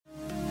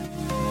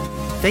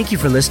Thank you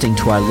for listening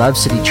to our Love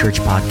City Church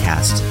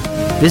podcast.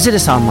 Visit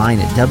us online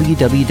at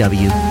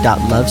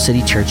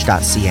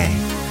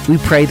www.lovecitychurch.ca. We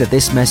pray that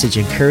this message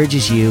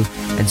encourages you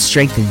and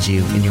strengthens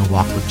you in your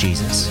walk with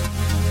Jesus.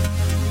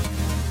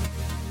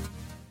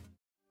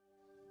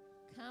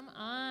 Come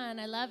on,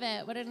 I love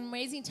it. What an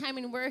amazing time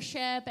in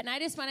worship. And I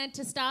just wanted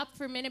to stop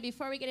for a minute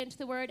before we get into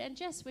the word and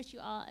just wish you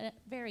all a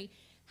very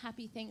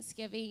happy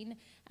Thanksgiving.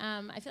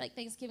 I feel like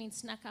Thanksgiving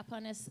snuck up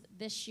on us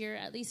this year,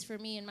 at least for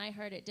me, in my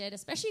heart it did,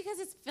 especially because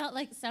it felt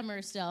like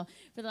summer still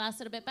for the last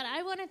little bit. But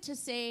I wanted to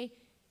say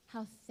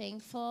how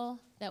thankful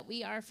that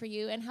we are for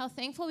you and how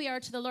thankful we are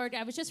to the Lord.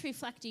 I was just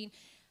reflecting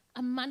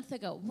 1 month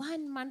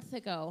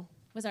ago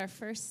was our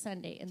first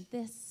Sunday in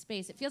this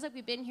space. It feels like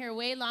we've been here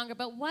way longer,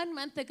 but 1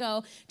 month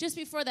ago, just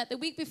before that, the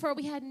week before,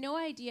 we had no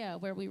idea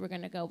where we were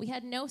going to go. We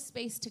had no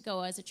space to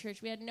go as a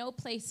church. We had no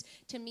place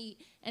to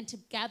meet and to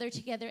gather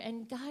together,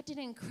 and God did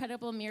an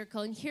incredible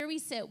miracle. And here we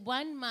sit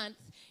 1 month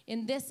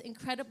in this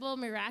incredible,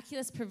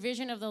 miraculous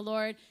provision of the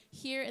Lord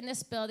here in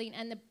this building,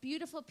 and the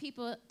beautiful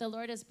people the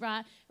Lord has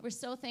brought. We're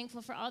so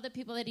thankful for all the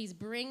people that he's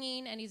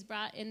bringing and he's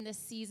brought in this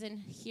season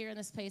here in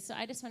this place. So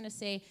I just want to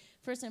say,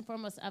 first and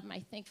foremost, of my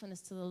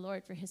thankfulness to the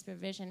Lord for his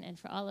provision and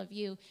for all of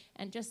you,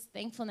 and just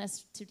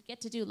thankfulness to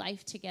get to do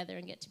life together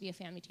and get to be a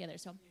family together.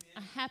 So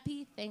a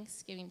happy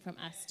Thanksgiving from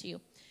us to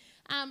you.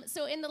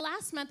 So in the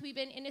last month, we've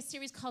been in a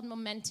series called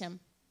Momentum.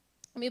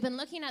 And we've been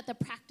looking at the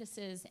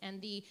practices and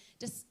the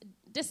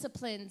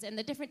disciplines and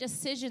the different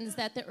decisions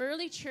that the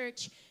early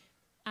church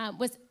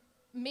was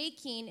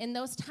making in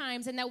those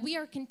times, and that we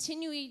are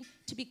continuing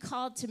to be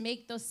called to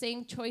make those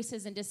same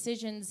choices and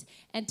decisions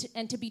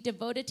and to be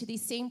devoted to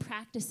these same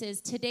practices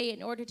today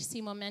in order to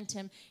see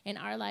momentum in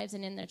our lives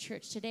and in the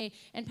church today.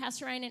 And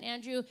Pastor Ryan and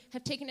Andrew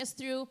have taken us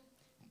through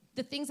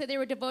the things that they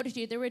were devoted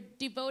to. They were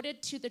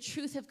devoted to the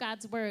truth of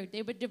God's word.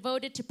 They were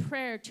devoted to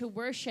prayer, to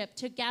worship,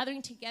 to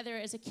gathering together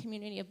as a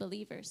community of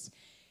believers.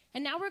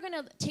 And now we're going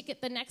to take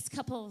it the next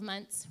couple of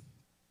months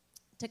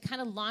to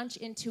kind of launch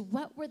into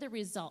what were the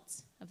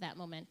results of that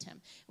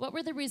momentum. What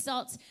were the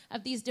results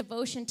of these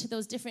devotion to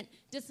those different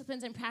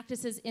disciplines and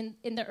practices in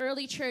the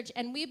early church?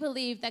 And we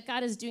believe that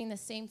God is doing the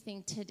same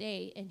thing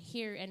today and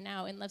here and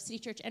now in Love City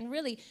Church, and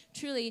really,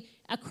 truly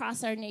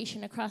across our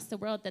nation, across the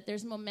world, that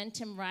there's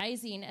momentum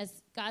rising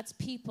as God's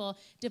people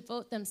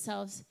devote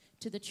themselves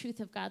to the truth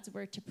of God's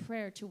word, to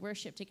prayer, to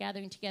worship, to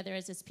gathering together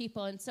as his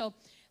people. And so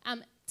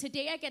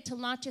today I get to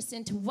launch us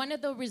into one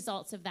of the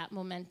results of that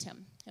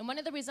momentum. And one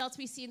of the results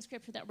we see in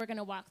Scripture that we're going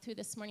to walk through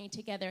this morning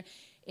together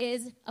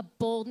is a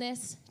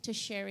boldness to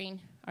sharing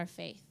our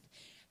faith.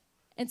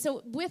 And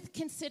so with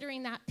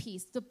considering that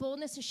piece, the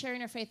boldness to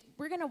sharing our faith,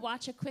 we're going to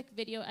watch a quick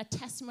video, a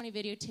testimony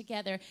video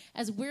together,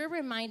 as we're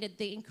reminded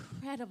the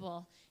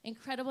incredible,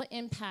 incredible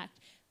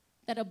impact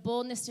that a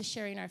boldness to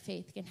sharing our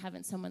faith can have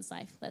in someone's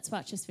life. Let's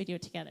watch this video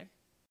together.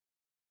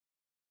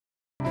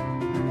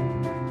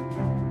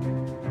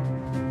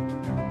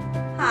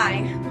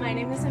 Hi, my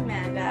name is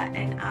Amanda,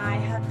 and I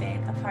have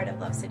been a part of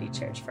Love City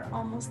Church for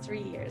almost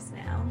 3 years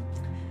now.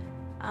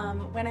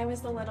 When I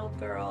was a little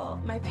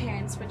girl, my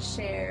parents would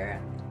share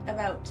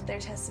about their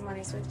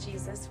testimonies with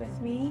Jesus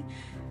with me,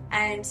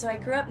 and so I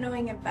grew up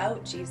knowing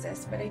about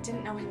Jesus, but I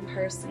didn't know him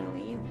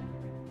personally.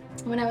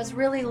 When I was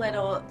really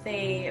little,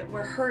 they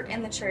were hurt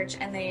in the church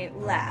and they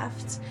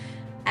left.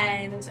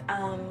 And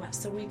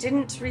so we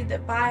didn't read the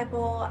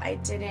Bible. I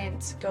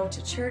didn't go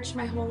to church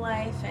my whole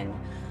life. And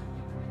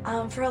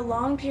for a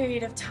long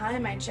period of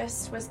time, I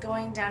just was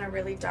going down a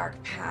really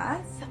dark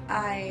path.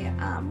 I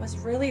was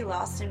really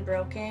lost and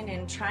broken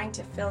and trying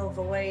to fill a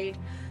void.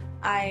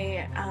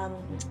 I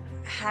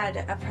had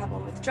a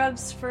problem with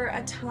drugs for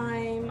a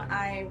time.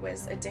 I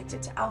was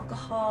addicted to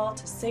alcohol,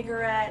 to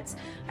cigarettes.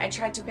 I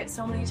tried to quit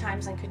so many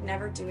times and could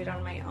never do it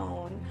on my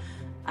own.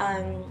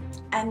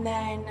 And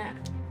then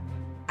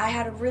I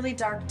had a really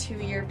dark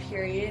 2-year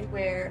period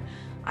where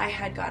I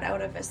had got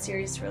out of a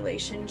serious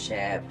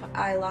relationship.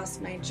 I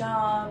lost my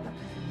job.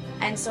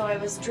 And so I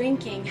was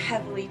drinking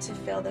heavily to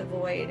fill the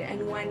void.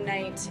 And one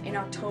night in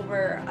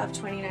October of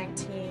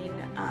 2019,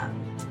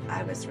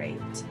 I was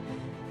raped.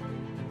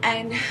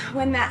 And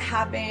when that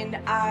happened,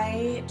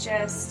 I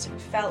just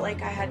felt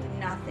like I had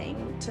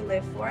nothing to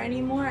live for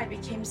anymore. I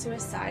became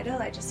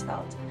suicidal. I just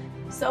felt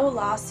so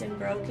lost and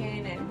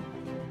broken, and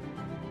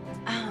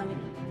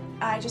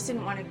I just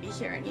didn't want to be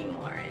here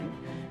anymore.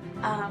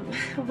 And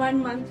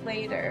 1 month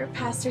later,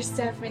 Pastor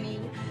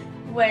Stephanie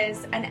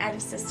was an ed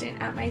assistant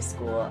at my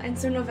school, and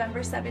so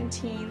November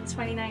 17,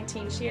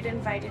 2019, she had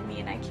invited me,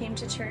 and I came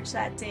to church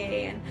that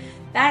day. And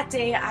that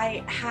day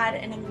I had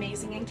an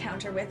amazing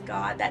encounter with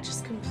God that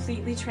just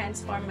completely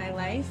transformed my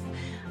life.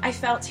 I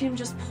felt him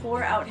just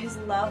pour out his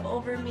love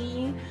over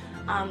me.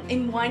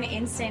 In one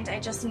instant, I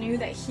just knew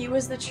that he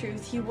was the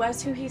truth. He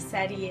was who he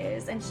said he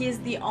is, and he is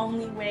the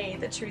only way,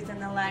 the truth,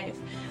 and the life.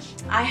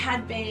 I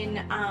had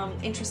been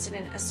interested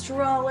in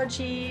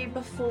astrology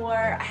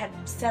before. I had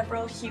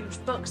several huge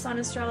books on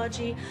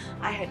astrology.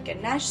 I had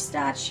Ganesh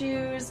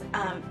statues,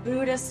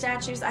 Buddha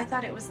statues. I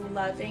thought it was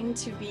loving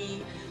to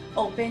be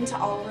open to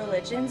all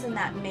religions and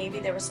that maybe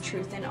there was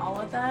truth in all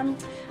of them.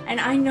 And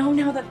I know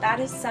now that that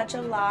is such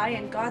a lie,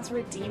 and God's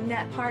redeemed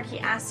that part. He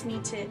asked me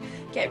to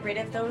get rid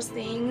of those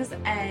things,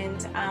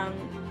 and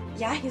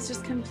yeah, he's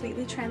just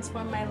completely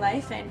transformed my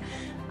life. And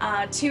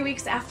 2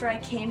 weeks after I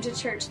came to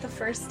church, the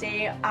first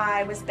day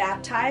I was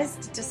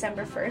baptized,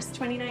 December 1st,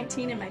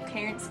 2019, and my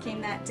parents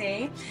came that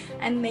day,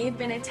 and they've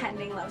been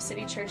attending Love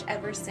City Church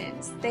ever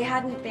since. They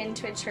hadn't been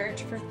to a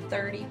church for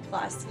 30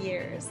 plus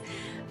years,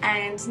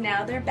 and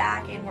now they're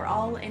back, and we're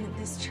all in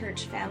this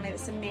church family,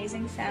 this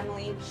amazing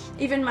family.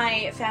 Even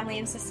my family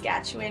in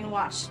Saskatchewan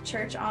watch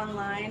church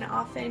online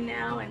often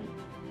now, and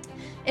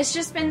it's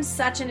just been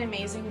such an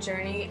amazing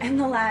journey in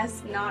the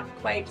last not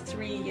quite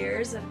 3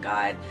 years of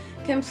God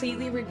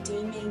completely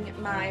redeeming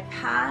my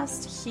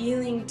past,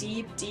 healing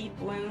deep, deep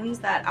wounds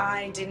that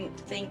I didn't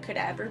think could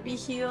ever be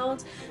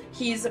healed.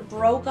 He's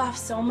broke off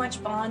so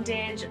much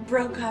bondage,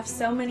 broke off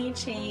so many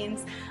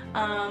chains.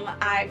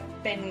 I've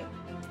been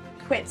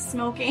quit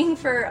smoking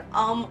for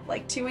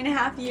like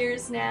 2.5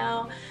 years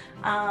now,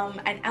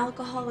 and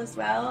alcohol as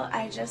well.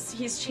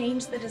 He's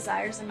changed the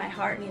desires in my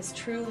heart, and he's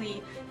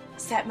truly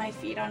set my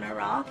feet on a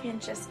rock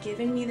and just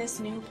given me this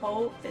new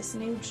hope, this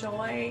new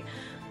joy,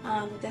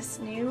 this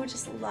new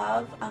just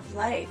love of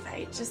life.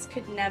 I just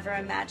could never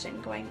imagine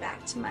going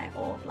back to my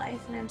old life,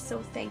 and I'm so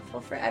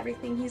thankful for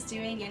everything he's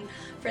doing and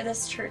for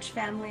this church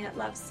family at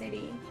Love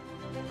City.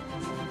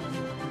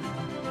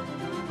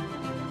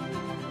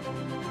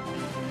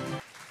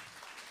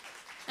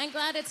 I'm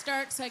glad it's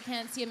dark so I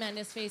can't see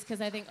Amanda's face,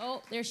 because I think,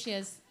 oh, there she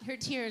is. Her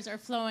tears are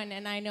flowing,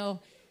 and I know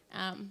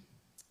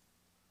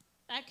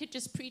that could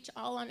just preach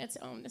all on its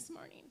own this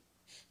morning.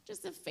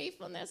 Just the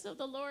faithfulness of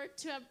the Lord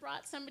to have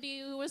brought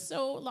somebody who was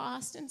so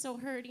lost and so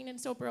hurting and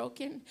so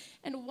broken,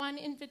 and one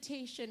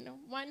invitation,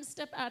 one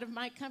step out of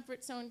my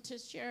comfort zone to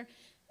share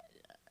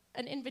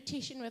an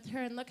invitation with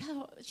her. And look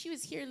how she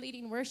was here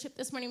leading worship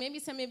this morning. Maybe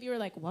some of you were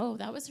like, whoa,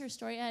 that was her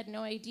story. I had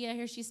no idea.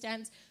 Here she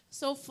stands,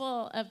 so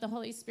full of the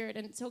Holy Spirit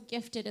and so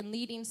gifted and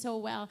leading so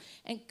well.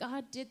 And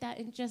God did that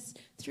in just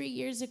 3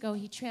 years ago.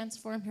 He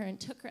transformed her and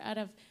took her out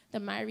of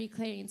the miry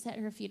clay and set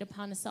her feet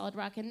upon a solid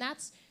rock. And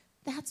that's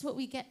what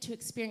we get to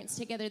experience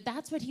together.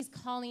 That's what he's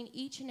calling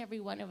each and every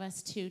one of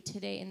us to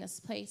today in this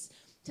place,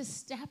 to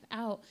step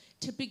out,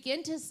 to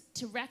begin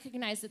to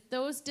recognize that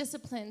those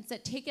disciplines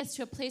that take us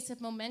to a place of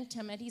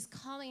momentum, and he's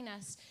calling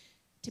us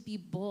to be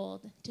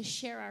bold, to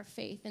share our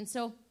faith. And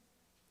so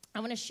I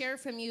want to share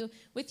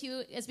with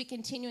you as we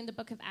continue in the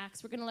book of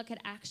Acts. We're going to look at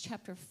Acts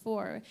chapter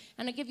 4.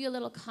 And I'll give you a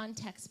little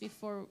context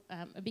before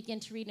I begin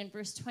to read in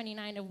verse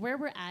 29 of where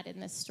we're at in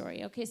this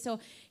story. Okay, so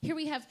here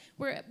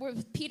we're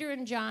with Peter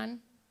and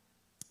John.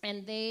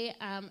 And they,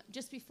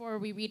 just before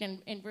we read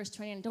in verse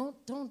 20, and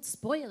don't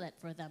spoil it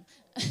for them.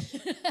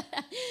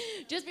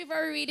 Just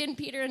before we read in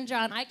Peter and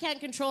John, I can't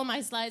control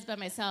my slides by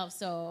myself,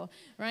 so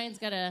Ryan's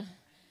got to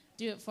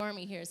do it for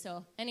me here.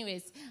 So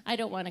anyways, I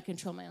don't want to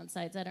control my own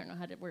slides. I don't know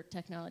how to work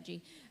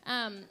technology.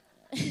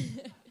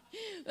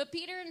 But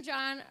Peter and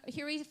John,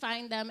 here we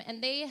find them,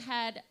 and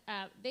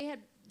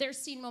they're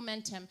seeing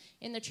momentum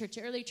in the church.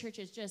 The early church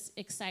is just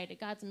excited.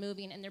 God's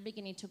moving, and they're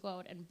beginning to go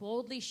out and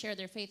boldly share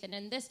their faith. And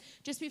in this,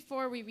 just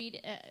before we read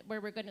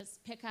where we're going to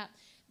pick up,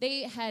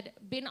 they had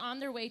been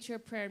on their way to a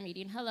prayer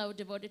meeting. Hello,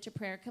 devoted to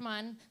prayer. Come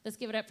on, let's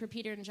give it up for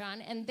Peter and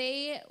John. And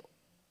they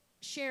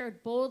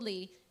shared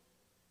boldly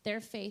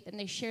their faith, and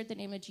they shared the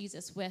name of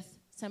Jesus with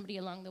somebody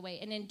along the way.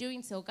 And in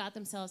doing so, got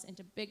themselves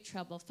into big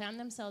trouble, found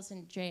themselves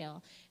in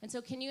jail. And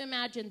so can you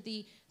imagine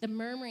the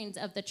murmurings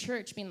of the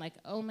church being like,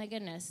 oh my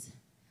goodness,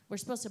 we're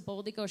supposed to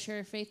boldly go share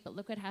our faith, but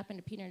look what happened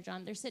to Peter and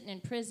John. They're sitting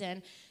in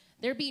prison.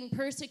 They're being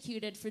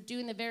persecuted for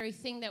doing the very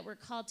thing that we're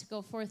called to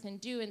go forth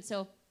and do. And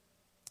so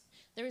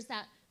there's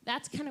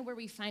that's kind of where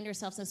we find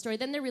ourselves in the story.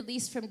 Then they're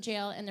released from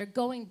jail, and they're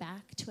going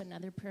back to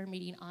another prayer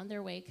meeting on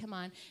their way. Come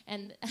on.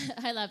 And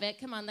I love it.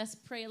 Come on, let's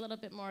pray a little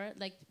bit more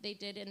like they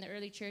did in the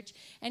early church.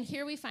 And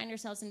here we find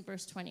ourselves in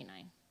verse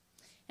 29.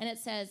 And it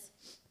says,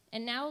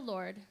 "And now,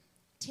 Lord,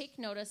 take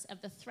notice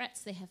of the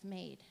threats they have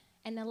made,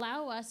 and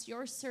allow us,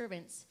 your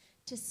servants,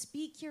 to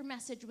speak your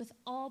message with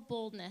all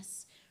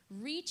boldness.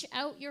 Reach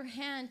out your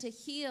hand to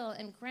heal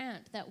and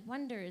grant that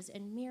wonders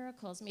and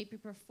miracles may be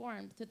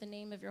performed through the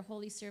name of your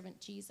holy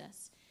servant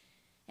Jesus."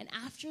 And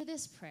after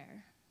this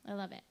prayer, I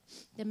love it,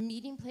 the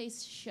meeting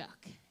place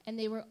shook, and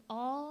they were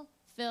all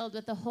filled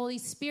with the Holy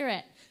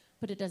Spirit.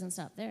 But it doesn't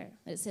stop there.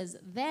 It says,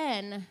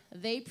 then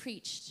they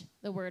preached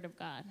the word of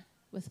God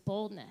with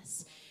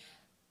boldness.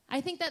 I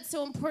think that's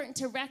so important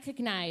to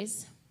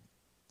recognize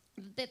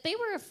that they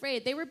were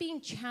afraid. They were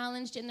being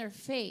challenged in their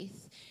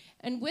faith.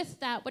 And with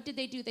that, what did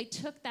they do? They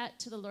took that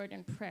to the Lord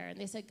in prayer. And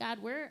they said, God,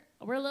 we're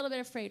a little bit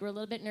afraid. We're a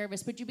little bit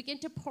nervous. Would you begin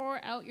to pour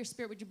out your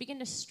Spirit? Would you begin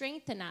to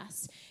strengthen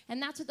us? And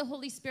that's what the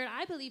Holy Spirit,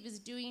 I believe, is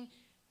doing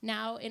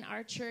now in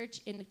our church,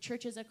 in the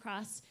churches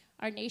across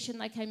our nation,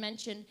 like I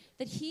mentioned,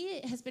 that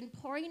he has been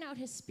pouring out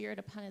his Spirit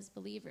upon his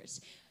believers.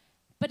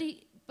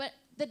 But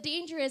the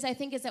danger is, I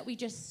think, is that we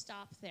just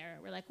stop there.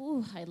 We're like,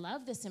 ooh, I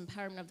love this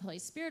empowerment of the Holy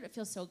Spirit. It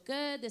feels so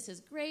good. This is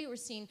great.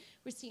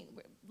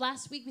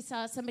 Last week we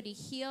saw somebody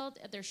healed.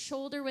 Their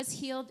shoulder was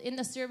healed in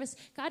the service.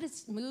 God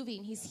is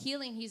moving. He's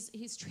healing.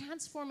 He's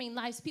transforming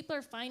lives. People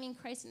are finding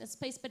Christ in this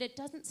place, but it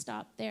doesn't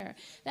stop there.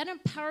 That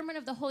empowerment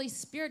of the Holy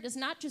Spirit is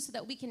not just so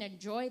that we can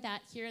enjoy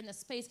that here in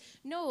this place.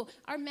 No,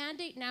 our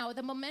mandate now,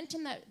 the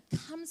momentum that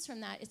comes from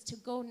that is to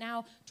go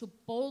now to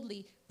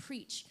boldly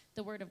preach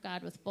the word of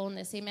God with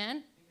boldness.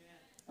 Amen?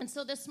 And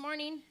so this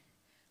morning,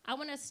 I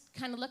want to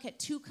kind of look at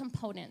two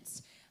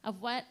components of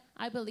what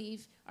I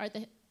believe are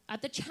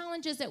the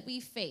challenges that we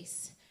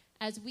face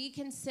as we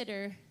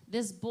consider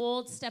this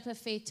bold step of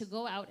faith to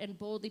go out and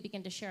boldly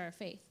begin to share our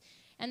faith.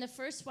 And the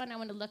first one I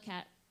want to look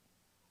at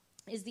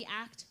is the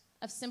act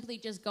of simply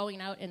just going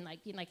out and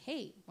being like,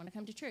 hey, want to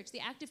come to church? The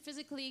act of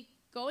physically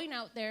going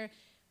out there,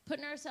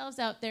 putting ourselves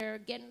out there,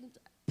 getting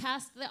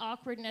past the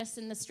awkwardness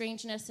and the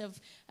strangeness of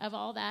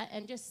all that,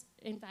 and just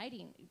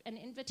inviting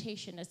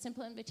a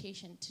simple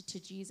invitation to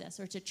Jesus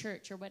or to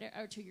church or whatever,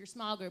 or to your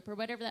small group or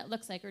whatever that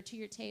looks like, or to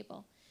your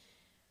table.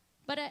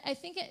 But I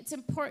think it's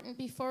important,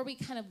 before we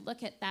kind of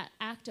look at that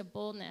act of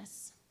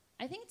boldness,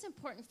 I think it's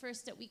important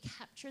first that we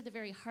capture the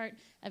very heart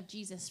of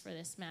Jesus for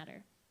this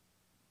matter.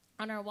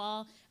 On our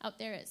wall out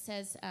there it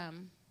says,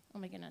 oh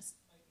my goodness,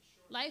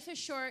 life is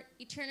short,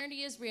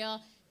 eternity is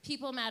real,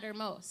 people matter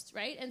most,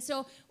 right? And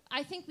so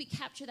I think we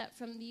capture that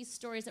from these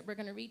stories that we're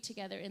going to read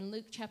together in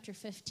Luke chapter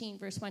 15,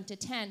 verse 1 to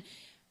 10,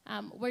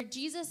 where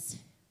Jesus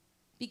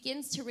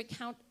begins to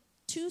recount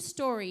two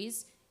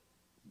stories,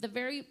 the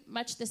very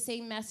much the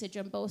same message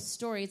on both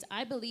stories,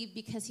 I believe,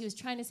 because he was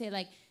trying to say,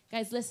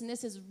 guys, listen,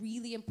 this is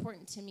really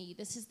important to me.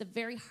 This is the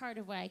very heart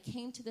of why I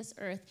came to this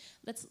earth.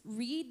 Let's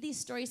read these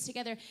stories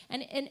together.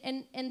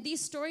 And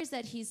these stories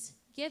that he's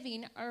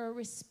giving are a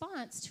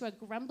response to a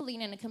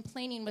grumbling and a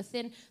complaining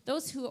within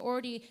those who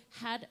already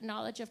had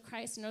knowledge of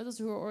Christ and those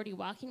who were already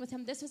walking with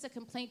him. This was a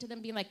complaint to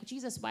them, being like,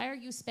 Jesus, why are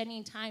you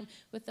spending time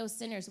with those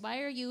sinners?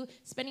 Why are you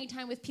spending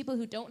time with people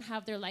who don't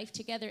have their life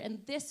together? And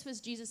this was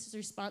Jesus'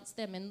 response to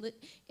them.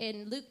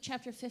 In Luke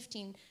chapter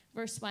 15,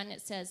 verse 1, it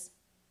says,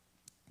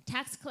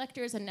 tax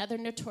collectors and other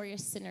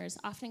notorious sinners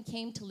often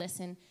came to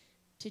listen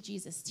to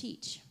Jesus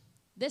teach.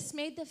 This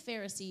made the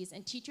Pharisees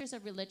and teachers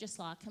of religious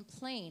law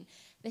complain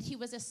that he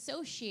was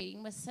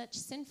associating with such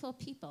sinful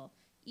people,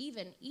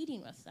 even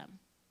eating with them.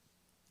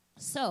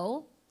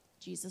 So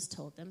Jesus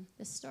told them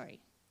this story.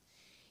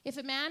 If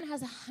a man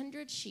has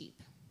 100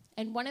 sheep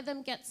and one of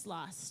them gets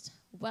lost,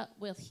 what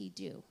will he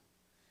do?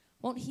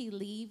 Won't he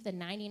leave the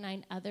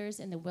 99 others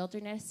in the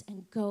wilderness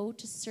and go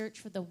to search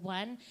for the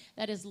one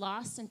that is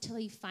lost until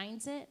he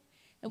finds it?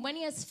 And when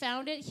he has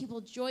found it, he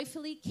will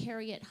joyfully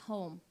carry it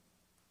home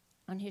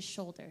on his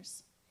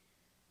shoulders.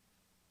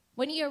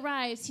 When he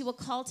arrives, he will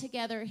call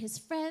together his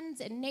friends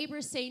and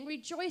neighbors, saying,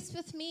 rejoice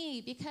with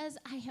me, because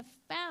I have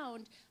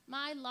found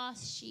my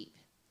lost sheep.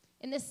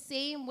 In the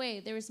same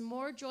way, there is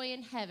more joy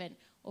in heaven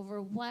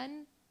over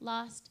one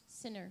lost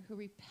sinner who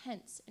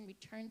repents and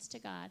returns to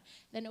God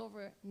than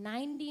over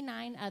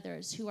 99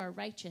 others who are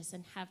righteous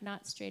and have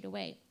not strayed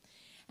away.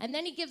 And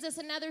then he gives us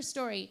another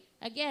story,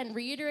 again,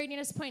 reiterating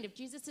his point. If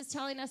Jesus is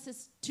telling us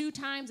this 2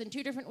 times in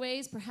 2 different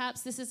ways,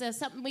 perhaps this is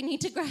something we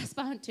need to grasp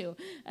onto.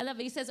 I love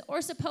it. He says,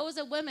 or suppose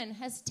a woman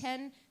has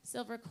 10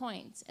 silver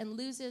coins and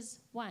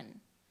loses 1.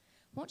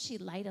 Won't she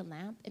light a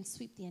lamp and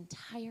sweep the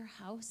entire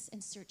house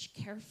and search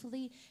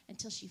carefully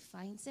until she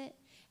finds it?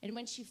 And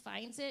when she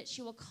finds it,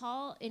 she will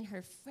call in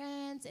her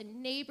friends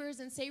and neighbors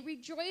and say,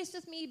 rejoice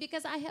with me,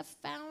 because I have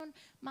found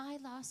my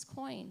lost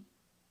coin.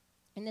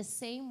 In the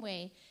same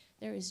way,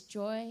 there is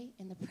joy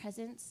in the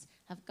presence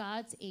of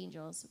God's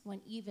angels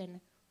when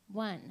even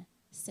one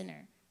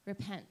sinner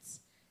repents.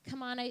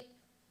 Come on,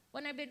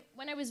 when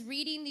I was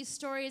reading these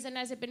stories and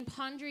as I've been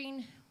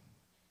pondering,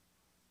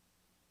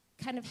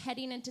 kind of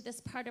heading into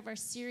this part of our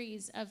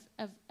series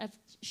of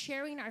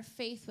sharing our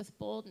faith with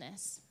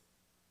boldness,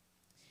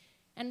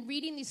 and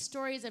reading these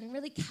stories and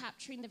really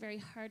capturing the very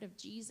heart of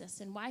Jesus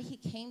and why he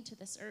came to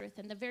this earth,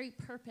 and the very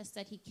purpose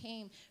that he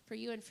came for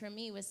you and for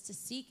me was to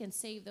seek and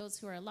save those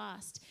who are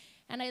lost.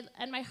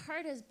 And my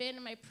heart has been,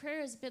 and my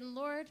prayer has been,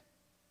 Lord,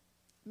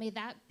 may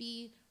that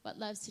be what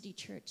Love City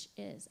Church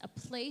is, a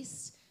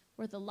place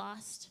where the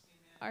lost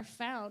are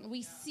found.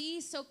 We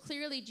see so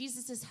clearly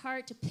Jesus'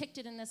 heart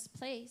depicted in this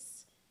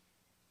place,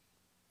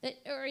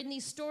 or in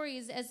these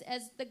stories,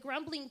 as the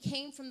grumbling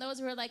came from those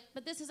who were like,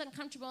 but this is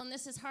uncomfortable, and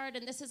this is hard,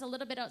 and this is a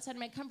little bit outside of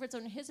my comfort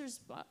zone. His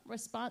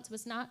response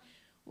was not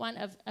one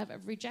of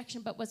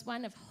rejection, but was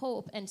one of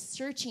hope and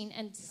searching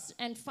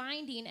and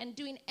finding and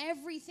doing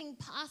everything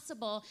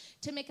possible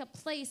to make a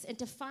place and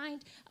to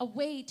find a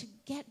way to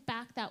get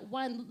back that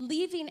one,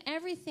 leaving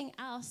everything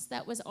else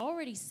that was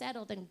already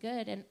settled and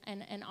good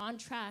and on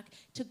track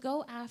to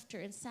go after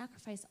and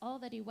sacrifice all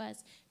that he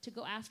was to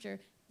go after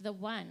the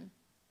one,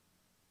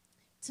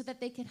 so that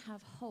they could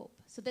have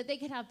hope, so that they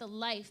could have the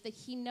life that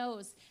he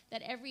knows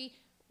that every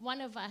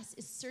one of us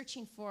is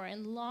searching for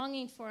and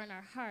longing for in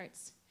our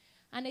hearts.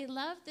 And I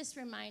love this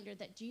reminder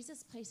that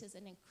Jesus places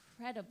an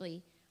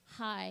incredibly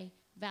high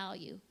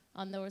value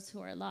on those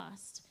who are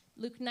lost.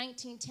 Luke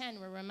 19:10,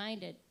 we're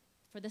reminded,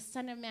 for the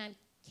Son of Man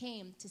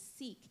came to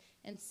seek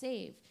and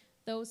save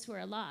those who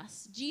are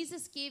lost.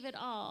 Jesus gave it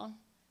all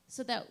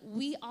so that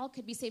we all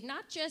could be saved.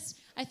 Not just,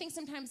 I think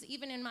sometimes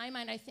even in my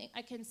mind,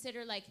 I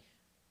consider like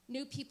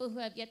new people who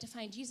have yet to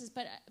find Jesus,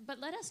 but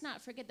let us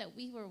not forget that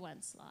we were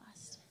once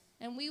lost.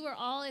 And we were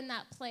all in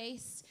that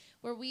place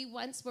where we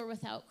once were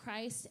without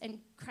Christ, and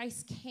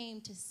Christ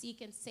came to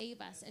seek and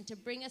save us and to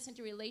bring us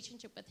into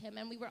relationship with him.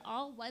 And we were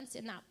all once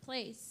in that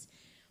place.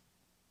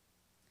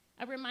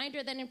 A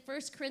reminder that in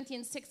 1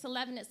 Corinthians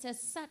 6:11, it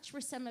says, such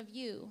were some of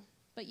you,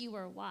 but you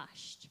were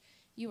washed.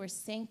 You were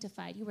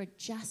sanctified. You were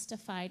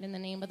justified in the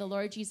name of the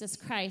Lord Jesus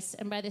Christ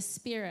and by the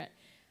Spirit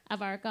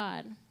of our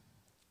God.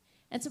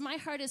 And so my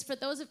heart is for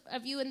those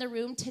of you in the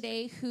room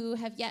today who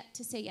have yet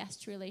to say yes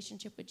to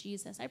relationship with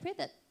Jesus. I pray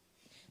that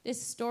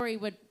this story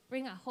would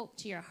bring a hope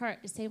to your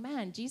heart to say,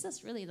 man,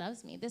 Jesus really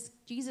loves me. This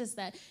Jesus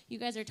that you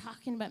guys are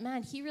talking about,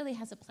 man, he really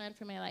has a plan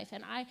for my life.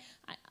 And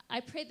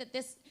I pray that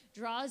this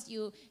draws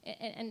you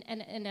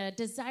and a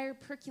desire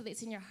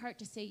percolates in your heart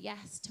to say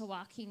yes to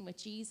walking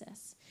with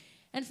Jesus.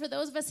 And for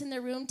those of us in the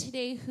room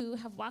today who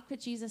have walked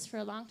with Jesus for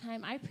a long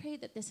time, I pray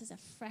that this is a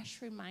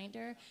fresh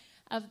reminder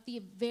of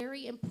the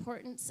very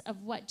importance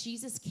of what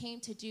Jesus came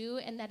to do,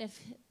 and that if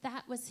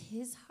that was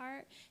his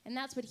heart, and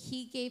that's what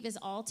he gave his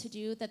all to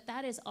do,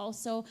 that is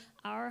also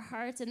our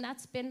hearts. And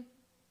that's been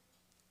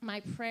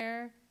my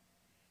prayer,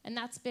 and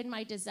that's been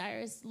my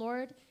desires.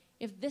 Lord,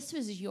 if this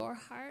was your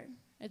heart,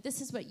 if this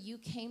is what you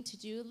came to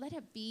do, let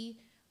it be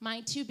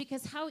mine too,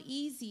 because how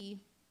easy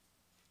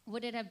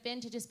would it have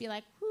been to just be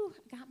like, whew,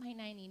 I got my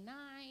 99.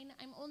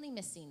 I'm only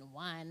missing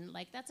one.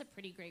 Like, that's a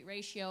pretty great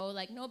ratio.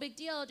 Like, no big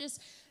deal.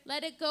 Just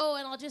let it go,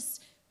 and I'll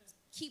just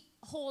keep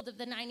hold of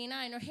the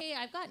 99. Or, hey,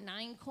 I've got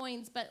 9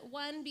 coins, but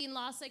one being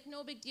lost, like,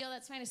 no big deal.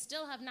 That's fine. I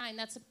still have 9.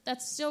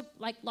 That's still,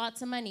 like,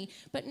 lots of money.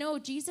 But no,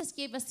 Jesus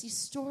gave us these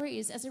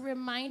stories as a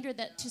reminder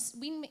that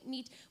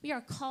we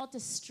are called to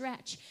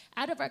stretch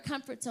out of our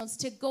comfort zones,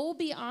 to go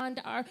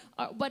beyond our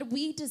what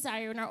we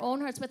desire in our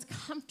own hearts, what's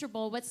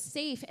comfortable, what's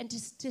safe, and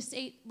to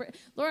say,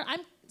 Lord,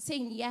 I'm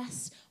saying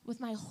yes with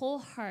my whole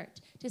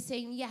heart, to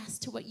saying yes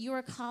to what you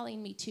are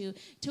calling me to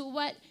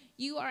what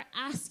you are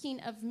asking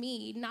of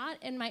me,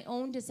 not in my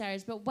own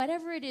desires, but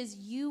whatever it is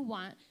you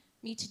want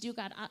me to do,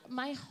 God.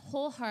 My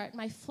whole heart,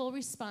 my full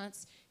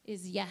response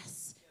is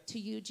yes to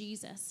you,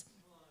 Jesus.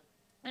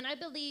 And I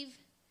believe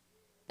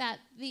that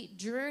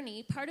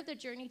part of the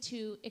journey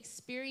to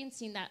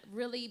experiencing that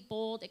really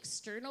bold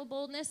external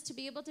boldness to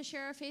be able to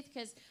share our faith,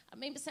 because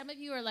maybe some of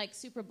you are like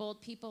super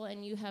bold people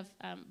and you have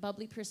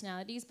bubbly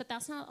personalities, but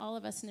that's not all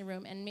of us in the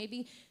room. And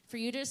maybe for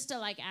you just to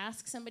like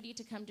ask somebody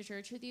to come to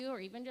church with you, or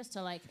even just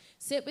to like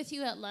sit with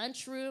you at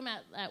lunchroom,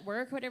 at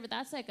work, whatever,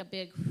 that's like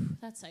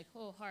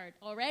hard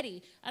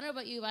already. I don't know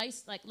about you, I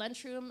like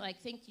lunchroom,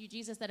 like thank you,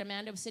 Jesus, that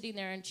Amanda was sitting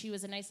there and she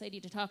was a nice lady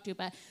to talk to,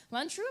 but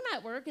lunchroom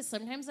at work is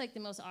sometimes like the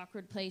most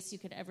awkward place you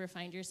could ever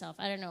find yourself.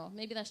 I don't know,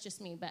 maybe that's just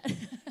me, but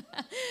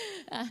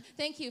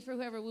thank you for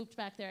whoever whooped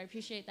back there, I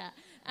appreciate that.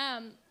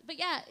 But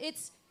yeah,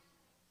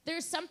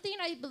 there's something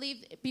I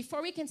believe,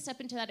 before we can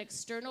step into that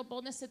external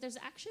boldness, that there's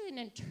actually an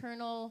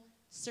internal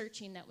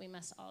searching that we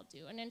must all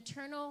do, an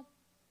internal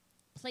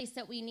place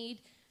that we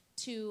need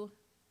to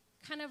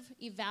kind of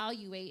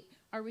evaluate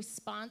our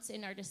response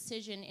in our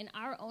decision in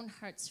our own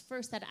hearts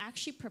first, that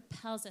actually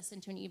propels us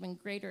into an even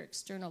greater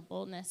external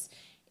boldness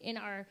in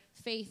our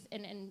faith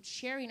and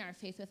sharing our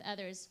faith with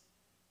others.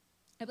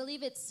 I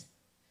believe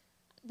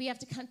we have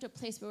to come to a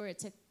place where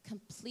it's a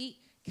complete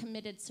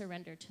committed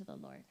surrender to the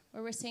Lord,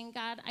 where we're saying,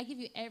 God, I give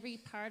you every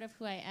part of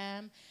who I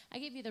am. I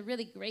give you the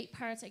really great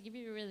parts. I give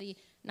you the really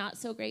not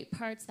so great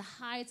parts, the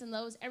highs and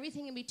lows,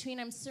 everything in between.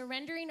 I'm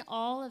surrendering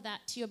all of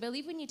that to you. I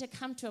believe we need to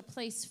come to a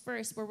place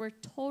first where we're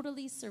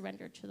totally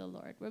surrendered to the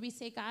Lord, where we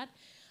say, God,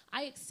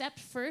 I accept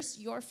first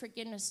your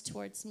forgiveness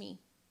towards me,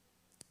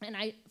 and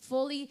I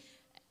fully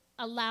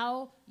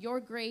allow your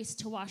grace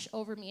to wash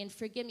over me and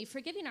forgive me.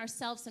 Forgiving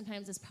ourselves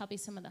sometimes is probably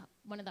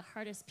one of the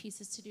hardest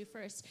pieces to do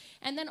first.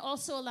 And then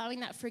also allowing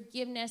that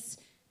forgiveness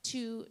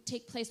to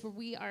take place where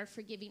we are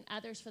forgiving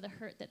others for the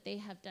hurt that they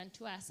have done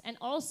to us, and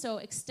also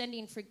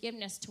extending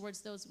forgiveness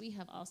towards those we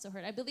have also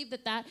hurt. I believe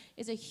that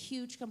is a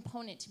huge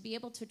component to be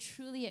able to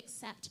truly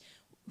accept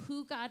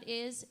who God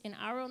is in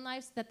our own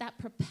lives, that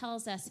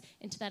propels us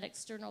into that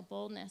external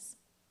boldness.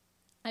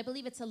 I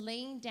believe it's a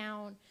laying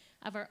down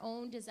of our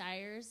own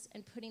desires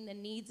and putting the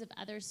needs of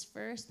others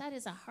first. That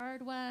is a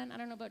hard one. I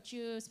don't know about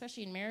you,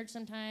 especially in marriage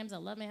sometimes. I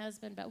love my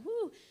husband, but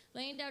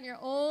laying down your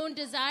own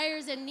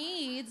desires and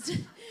needs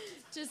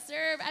to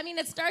serve. I mean,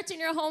 it starts in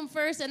your home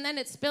first, and then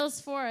it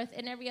spills forth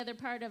in every other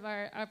part of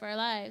our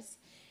lives.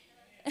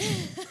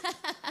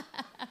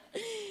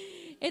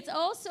 It's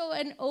also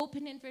an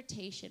open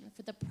invitation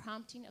for the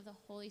prompting of the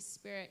Holy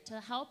Spirit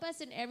to help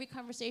us in every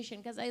conversation,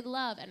 because I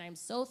love, and I'm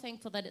so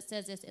thankful that it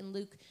says this in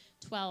Luke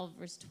 12,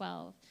 verse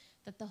 12,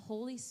 that the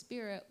Holy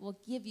Spirit will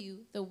give you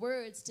the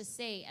words to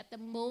say at the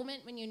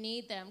moment when you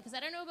need them. Because I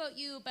don't know about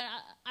you, but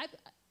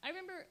I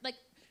remember, like,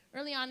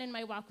 early on in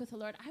my walk with the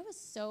Lord, I was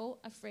so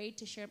afraid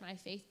to share my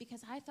faith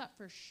because I thought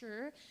for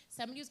sure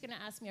somebody was going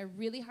to ask me a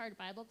really hard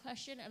Bible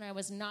question and I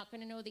was not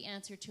going to know the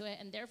answer to it,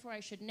 and therefore I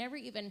should never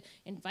even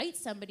invite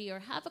somebody or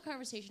have a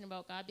conversation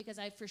about God because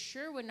I for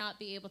sure would not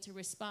be able to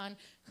respond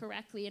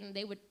correctly, and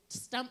they would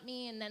stump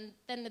me, and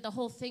then the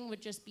whole thing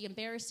would just be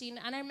embarrassing.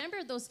 And I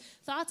remember those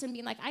thoughts and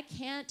being like, I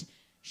can't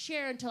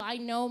share until I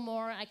know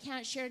more. I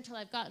can't share until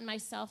I've gotten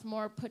myself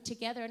more put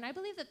together. And I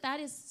believe that that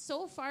is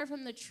so far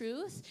from the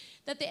truth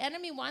that the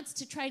enemy wants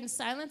to try and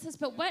silence us.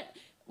 But what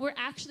we're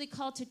actually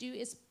called to do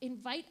is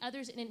invite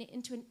others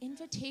into an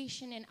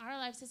invitation in our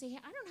lives to say, hey,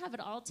 I don't have it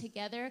all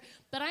together,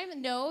 but I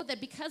know that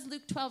because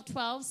Luke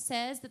 12:12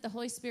 says that the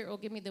Holy Spirit will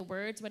give me the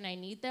words when I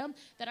need them,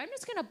 that I'm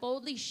just going to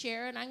boldly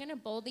share, and I'm going to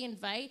boldly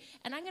invite,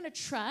 and I'm going to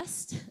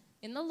trust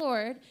in the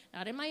Lord,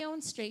 not in my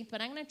own strength, but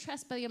I'm going to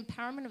trust by the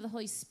empowerment of the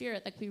Holy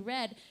Spirit, like we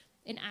read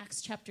in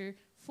Acts chapter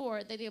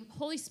 4, that the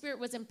Holy Spirit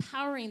was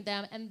empowering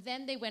them, and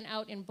then they went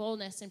out in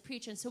boldness and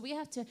preached. And so we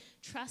have to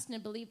trust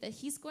and believe that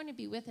he's going to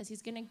be with us.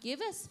 He's going to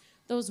give us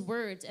those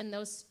words and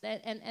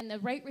the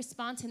right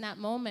response in that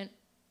moment.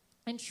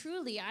 And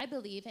truly, I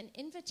believe, an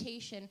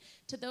invitation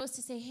to those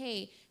to say,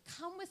 hey,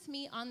 come with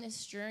me on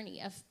this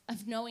journey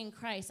of knowing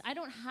Christ. I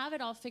don't have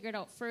it all figured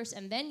out first,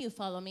 and then you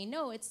follow me.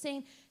 No, it's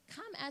saying,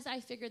 come as I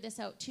figure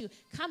this out too.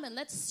 Come and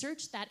let's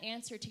search that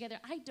answer together.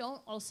 I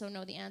don't also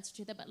know the answer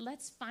to that, but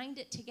let's find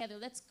it together.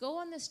 Let's go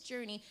on this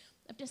journey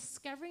of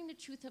discovering the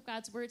truth of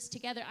God's words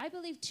together. I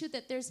believe too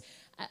that there's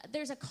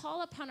a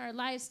call upon our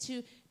lives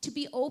to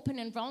be open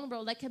and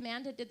vulnerable, like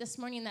Amanda did this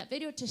morning in that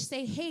video, to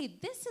say, hey,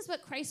 this is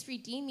what Christ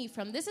redeemed me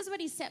from. This is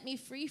what he set me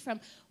free from.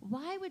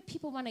 Why would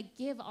people want to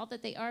give all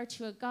that they are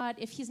to a God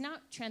if he's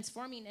not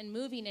transforming and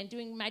moving and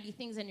doing mighty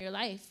things in your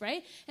life,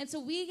 right? And so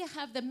we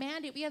have the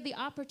mandate, we have the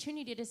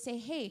opportunity to say,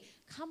 hey,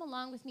 come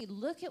along with me.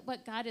 Look at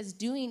what God is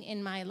doing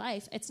in my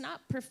life. It's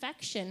not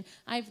perfection.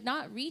 I've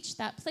not reached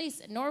that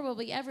place, nor will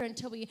we ever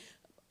until we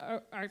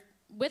are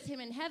with him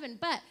in heaven,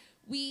 but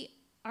we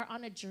are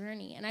on a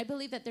journey, and I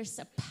believe that there's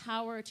a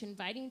power to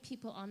inviting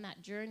people on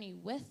that journey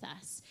with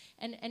us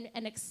and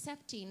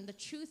accepting the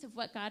truth of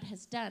what God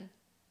has done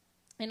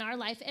in our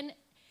life. And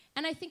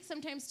I think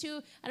sometimes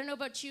too, I don't know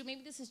about you,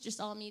 maybe this is just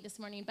all me this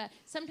morning, but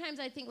sometimes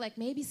I think like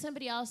maybe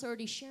somebody else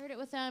already shared it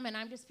with them and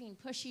I'm just being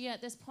pushy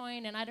at this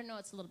point, and I don't know,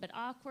 it's a little bit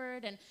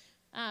awkward, and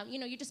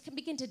you just can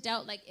begin to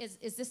doubt, like,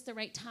 is this the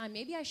right time?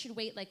 Maybe I should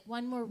wait like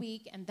one more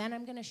week and then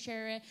I'm going to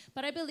share it.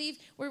 But I believe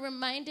we're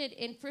reminded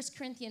in 1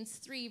 Corinthians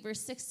 3, verse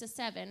 6 to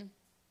 7,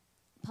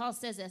 Paul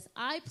says this,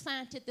 I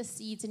planted the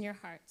seeds in your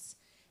hearts,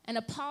 and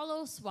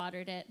Apollos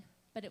watered it,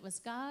 but it was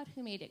God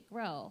who made it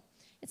grow.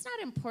 It's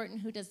not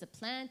important who does the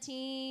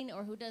planting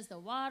or who does the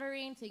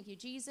watering. Thank you,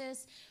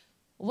 Jesus.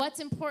 What's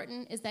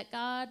important is that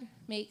God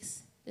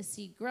makes the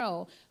seed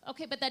grow.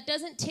 Okay, but that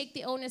doesn't take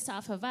the onus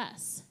off of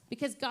us,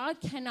 because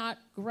God cannot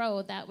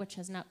grow that which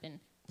has not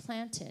been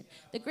planted.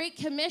 The Great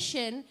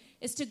Commission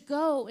is to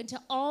go into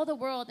all the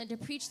world and to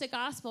preach the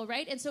gospel,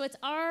 right? And so it's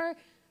our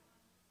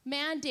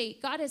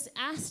mandate. God has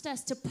asked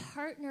us to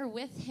partner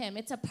with him.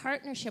 It's a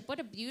partnership. What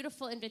a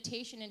beautiful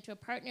invitation into a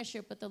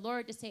partnership with the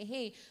Lord to say,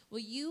 hey, will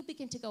you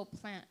begin to go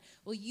plant?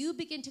 Will you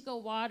begin to go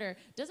water?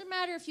 Doesn't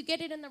matter if you get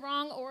it in the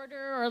wrong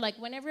order or like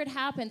whenever it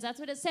happens. That's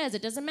what it says.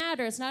 It doesn't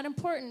matter. It's not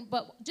important,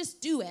 but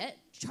just do it.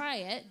 Try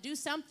it. Do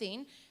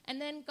something.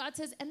 And then God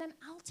says, and then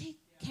I'll take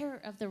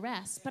care of the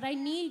rest. But I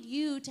need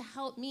you to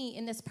help me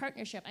in this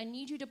partnership. I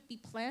need you to be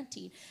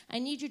planting. I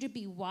need you to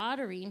be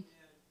watering,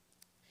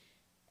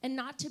 and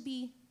not to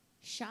be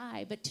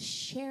shy, but to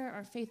share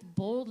our faith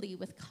boldly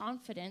with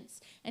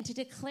confidence and to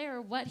declare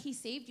what he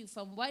saved you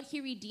from, what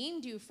he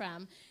redeemed you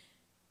from.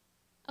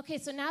 Okay,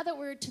 so now that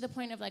we're to the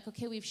point of like,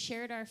 okay, we've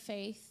shared our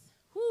faith.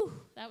 Whew,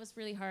 that was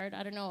really hard.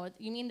 I don't know.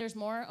 You mean there's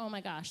more? Oh my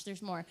gosh,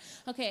 there's more.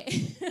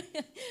 Okay.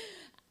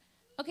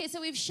 Okay,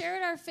 so we've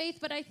shared our faith,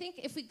 but I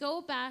think if we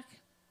go back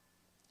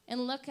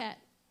and look at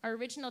our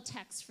original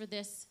text for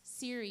this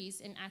series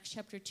in Acts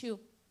chapter 2,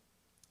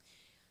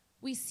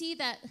 we see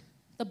that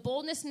the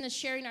boldness and the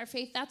sharing our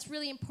faith, that's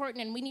really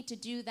important, and we need to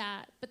do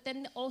that. But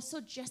then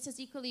also just as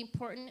equally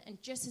important and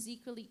just as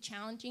equally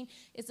challenging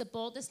is the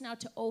boldness now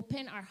to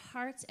open our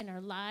hearts and our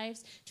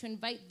lives to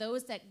invite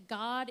those that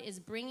God is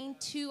bringing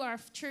to our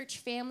church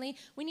family.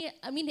 We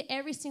need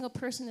every single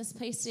person in this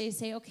place today to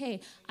say, okay,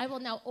 I will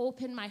now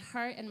open my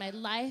heart and my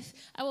life.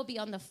 I will be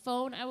on the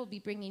phone. I will be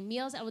bringing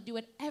meals. I will do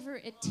whatever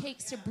it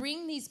takes to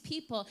bring these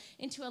people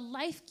into a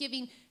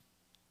life-giving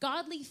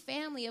godly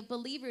family of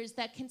believers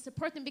that can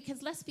support them,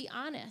 because let's be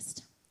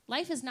honest,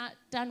 life is not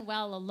done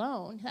well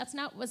alone.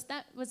 That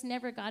was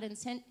never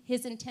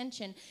his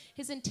intention.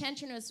 His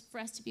intention was for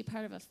us to be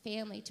part of a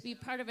family, to be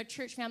part of a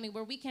church family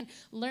where we can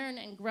learn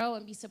and grow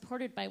and be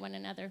supported by one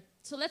another.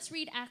 So let's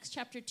read Acts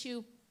chapter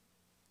 2,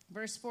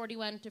 verse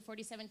 41 to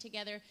 47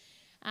 together.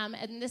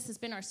 And this has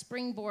been our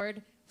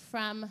springboard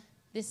from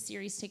this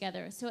series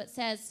together. So it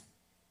says,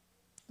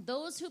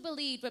 those who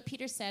believed what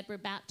Peter said were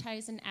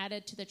baptized and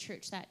added to the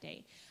church that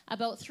day,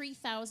 about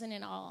 3,000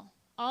 in all.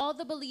 All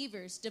the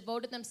believers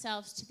devoted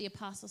themselves to the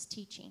apostles'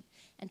 teaching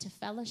and to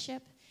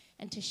fellowship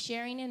and to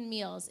sharing in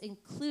meals,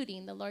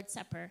 including the Lord's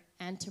Supper,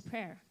 and to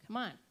prayer. Come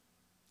on.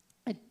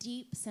 A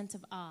deep sense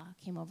of awe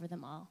came over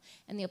them all,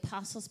 and the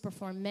apostles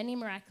performed many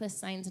miraculous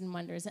signs and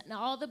wonders. And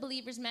all the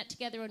believers met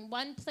together in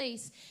one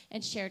place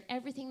and shared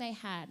everything they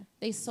had.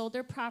 They sold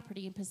their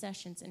property and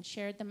possessions and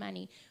shared the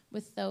money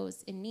with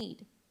those in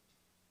need.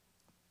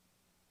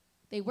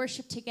 They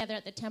worshiped together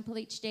at the temple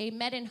each day,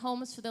 met in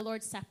homes for the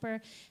Lord's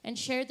Supper, and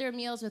shared their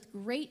meals with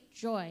great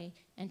joy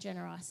and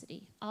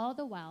generosity, all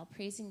the while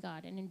praising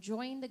God and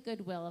enjoying the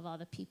goodwill of all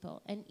the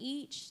people. And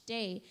each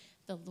day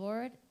the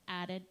Lord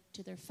added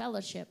to their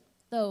fellowship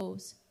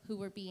those who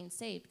were being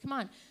saved. Come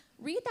on,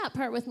 read that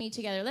part with me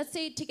together. Let's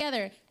say it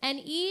together. And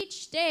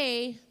each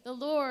day the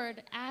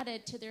Lord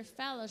added to their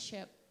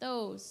fellowship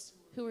those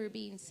who were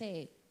being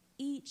saved.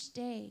 Each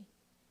day.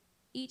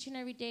 Each and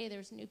every day there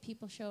was new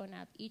people showing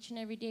up. Each and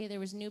every day there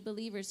was new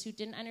believers who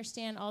didn't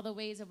understand all the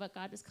ways of what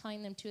God was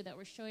calling them to, that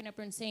were showing up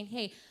and saying,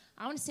 hey,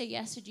 I want to say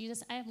yes to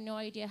Jesus. I have no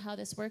idea how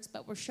this works,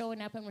 but we're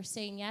showing up and we're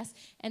saying yes.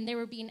 And they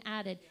were being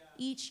added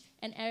each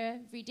and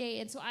every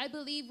day. And so I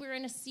believe we're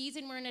in a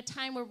season, we're in a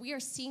time where we are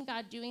seeing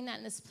God doing that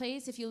in this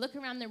place. If you look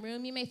around the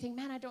room, you may think,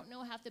 man, I don't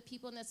know half the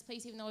people in this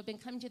place, even though I've been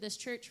coming to this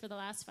church for the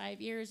last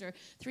 5 years or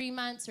 3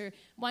 months or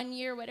 1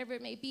 year, whatever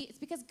it may be. It's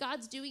because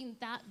God's doing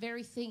that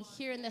very thing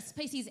here in this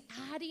place. He's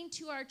adding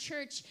to our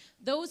church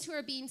those who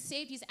are being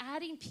saved. He's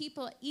adding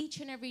people each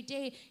and every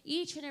day,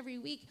 each and every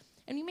week.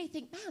 And you may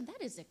think, man,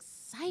 that is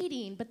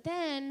exciting. But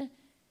then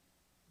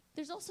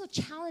there's also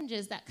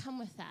challenges that come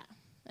with that.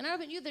 And I don't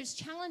know about you, there's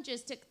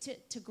challenges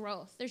to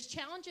growth. There's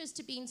challenges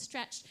to being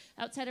stretched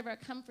outside of our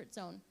comfort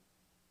zone.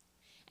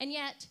 And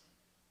yet,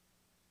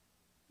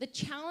 the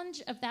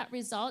challenge of that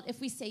result, if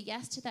we say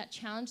yes to that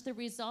challenge, the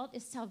result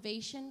is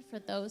salvation for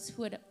those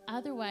who would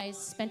otherwise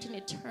spent an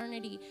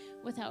eternity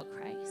without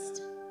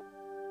Christ.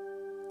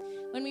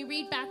 When we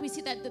read back, we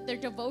see that their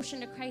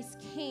devotion to Christ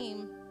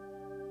came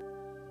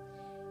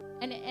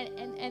and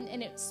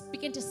it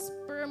began to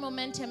spur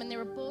momentum, and they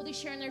were boldly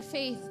sharing their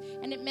faith,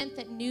 and it meant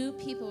that new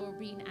people were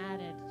being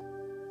added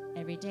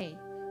every day,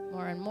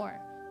 more and more,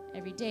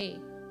 every day.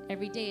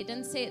 Every day. It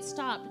doesn't say it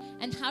stopped.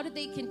 And how did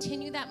they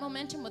continue that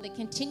momentum? Well, they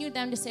continued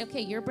them to say,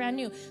 okay, you're brand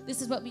new.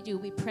 This is what we do.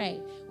 We pray.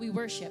 We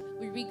worship.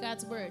 We read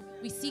God's word.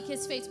 We seek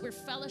his face. We're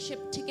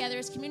fellowship together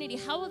as community.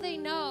 How will they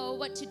know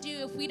what to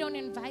do if we don't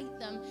invite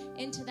them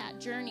into that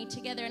journey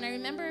together? And I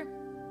remember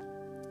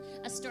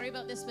a story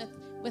about this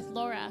with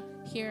Laura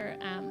here.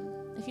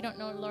 If you don't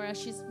know Laura,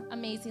 she's an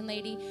amazing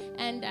lady.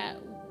 And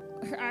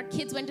our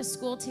kids went to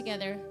school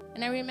together.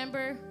 And I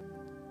remember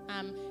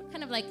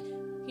kind of like,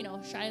 you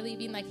know, shyly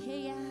being like,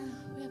 hey, yeah,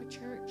 we have a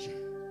church.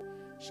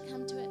 You should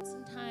come to it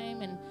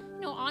sometime. And, you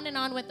know,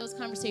 on went those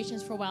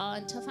conversations for a while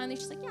until finally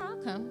she's like, yeah,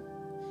 I'll come.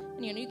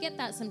 And, you know, you get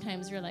that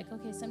sometimes. You're like,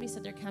 okay, somebody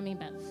said they're coming,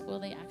 but will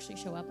they actually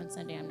show up on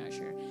Sunday? I'm not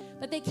sure.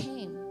 But they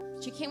came.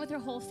 She came with her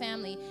whole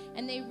family,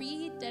 and they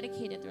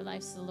rededicated their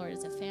lives to the Lord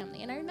as a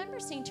family. And I remember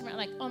saying to her,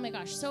 like, oh, my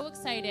gosh, so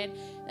excited.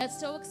 That's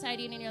so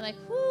exciting. And you're like,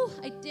 whoo,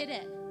 I did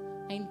it.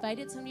 I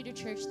invited somebody to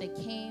church. They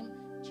came,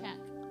 check.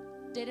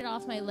 Did it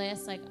off my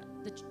list, like,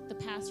 the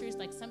pastors,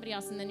 like somebody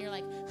else, and then you're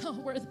like, oh,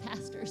 we're the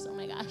pastors, oh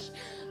my gosh.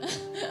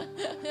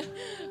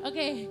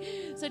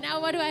 Okay, so now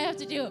what do I have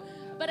to do?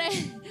 But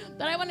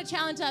I want to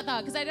challenge that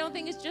thought, because I don't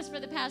think it's just for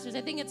the pastors.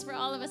 I think it's for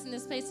all of us in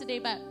this place today.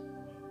 But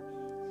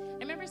I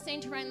remember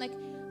saying to Ryan, like,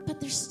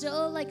 but they're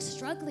still like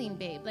struggling,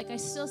 babe. Like, I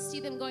still see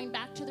them going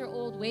back to their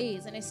old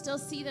ways, and I still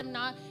see them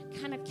not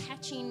kind of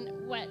catching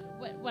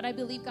what I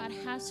believe God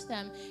has for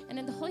them. And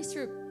then the Holy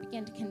Spirit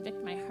began to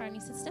convict my heart, and he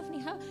said,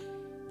 Stephanie,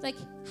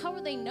 how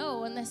will they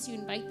know unless you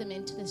invite them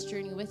into this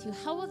journey with you?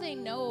 How will they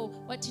know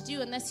what to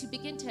do unless you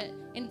begin to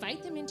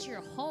invite them into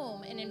your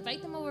home and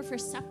invite them over for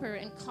supper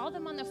and call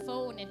them on the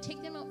phone and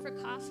take them out for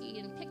coffee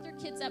and pick their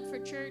kids up for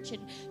church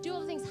and do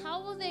all the things?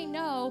 How will they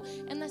know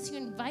unless you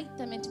invite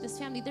them into this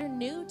family? They're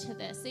new to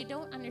this. They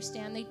don't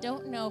understand. They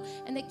don't know.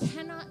 And they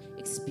cannot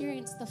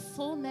experience the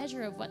full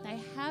measure of what I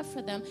have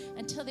for them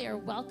until they are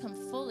welcomed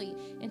fully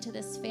into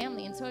this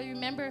family. And so I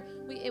remember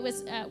it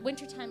was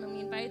wintertime, and we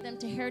invited them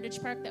to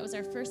Heritage Park. That was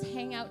our first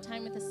hangout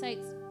time with the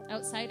sites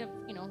outside of,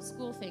 you know,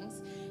 school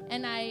things.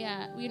 And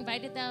we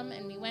invited them,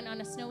 and we went on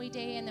a snowy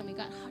day, and then we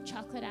got hot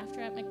chocolate after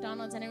at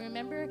McDonald's. And I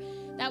remember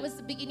that was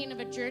the beginning of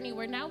a journey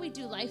where now we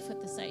do life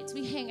with the sites.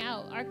 We hang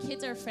out. Our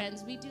kids are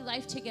friends. We do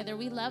life together.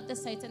 We love the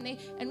sites, and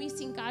we've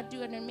seen God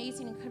do an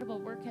amazing, incredible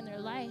work in their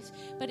life.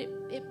 But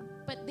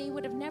but they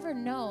would have never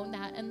known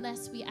that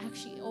unless we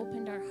actually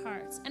opened our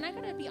hearts. And I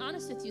gotta be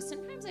honest with you.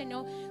 Sometimes I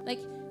know, like,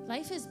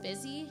 life is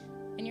busy,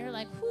 and you're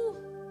like, whew,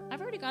 I've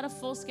already got a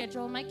full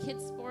schedule. My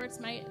kids' sports,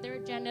 their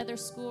agenda, their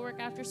schoolwork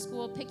after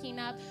school, picking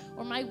up,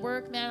 or my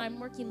work, man, I'm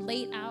working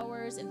late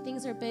hours and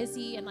things are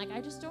busy, and like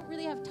I just don't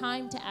really have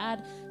time to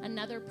add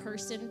another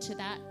person to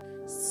that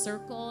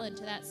circle and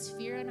to that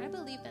sphere. And I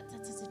believe that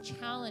that's a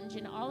challenge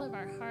in all of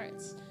our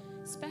hearts.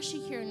 especially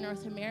here in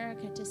North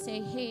America, to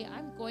say, hey,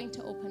 I'm going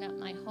to open up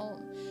my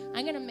home.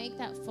 I'm going to make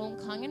that phone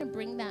call. I'm going to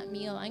bring that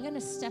meal. I'm going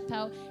to step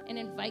out and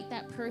invite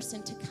that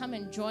person to come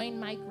and join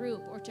my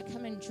group or to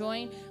come and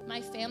join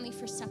my family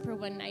for supper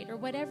one night or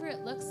whatever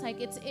it looks like.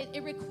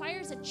 It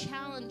requires a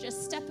challenge, a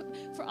step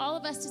for all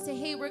of us to say,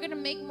 hey, we're going to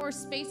make more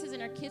spaces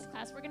in our kids'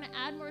 class. We're going to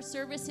add more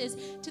services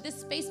to this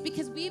space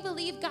because we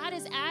believe God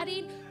is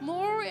adding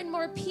more and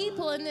more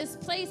people in this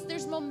place.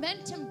 There's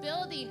momentum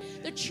building.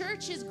 The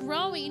church is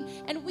growing,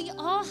 and we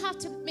all have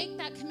to make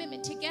that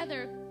commitment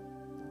together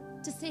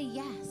to say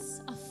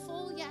yes, a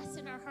full yes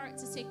in our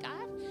hearts, to say,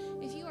 God,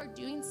 if you are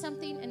doing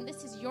something and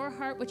this is your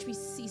heart, which we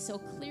see so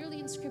clearly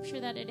in Scripture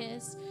that it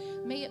is,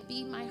 may it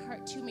be my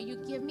heart too. May you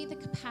give me the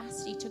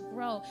capacity to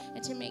grow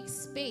and to make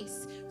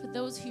space for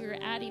those who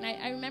you're adding.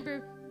 I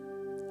remember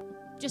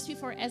just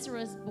before Ezra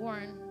was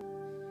born,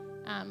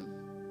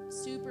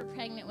 super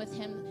pregnant with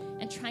him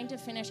and trying to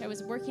finish. I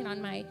was working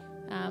on my,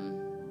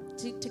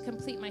 to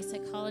complete my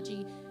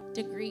psychology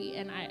degree,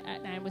 and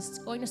I was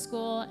going to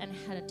school and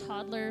had a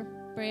toddler.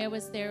 Brea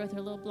was there with her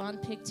little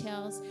blonde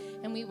pigtails,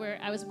 and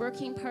I was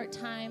working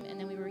part-time, and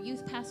then we were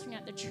youth pastoring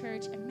at the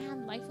church, and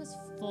man, life was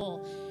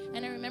full.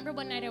 And I remember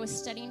one night I was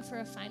studying for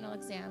a final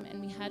exam,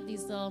 and we had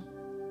these little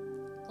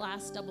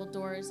glass double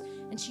doors,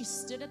 and she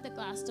stood at the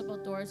glass double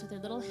doors with her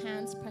little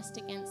hands pressed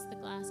against the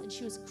glass, and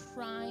she was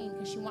crying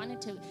because she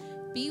wanted to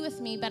be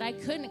with me, but I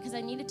couldn't because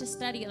I needed to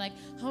study. Like,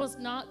 I was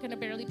not going to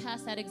barely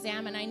pass that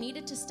exam, and I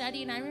needed to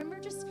study. And I remember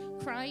just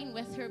crying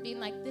with her, being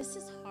like, this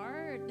is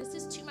hard. This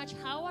is too much.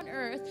 How on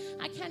earth?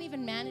 I can't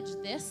even manage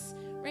this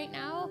right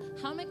now.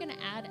 How am I going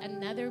to add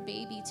another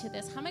baby to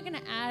this? How am I going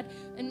to add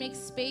and make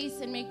space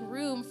and make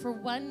room for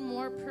one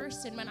more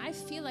person when I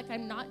feel like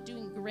I'm not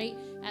doing great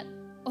at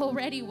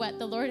already what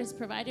the Lord has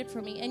provided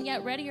for me? And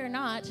yet, ready or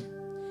not,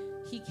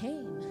 he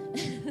came.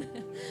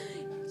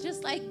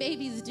 Just like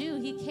babies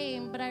do, he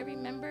came. But I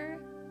remember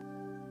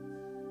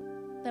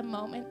the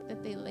moment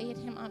that they laid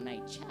him on my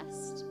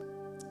chest.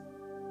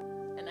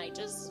 And I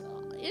just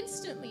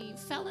instantly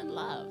fell in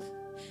love.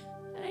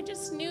 And I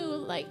just knew,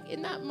 like,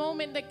 in that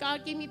moment that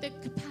God gave me the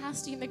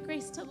capacity and the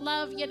grace to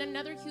love yet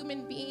another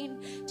human being,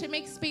 to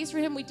make space for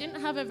him. We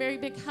didn't have a very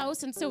big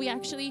house, and so we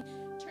actually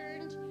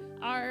turned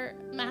our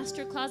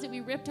master closet.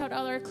 We ripped out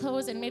all our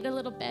clothes and made a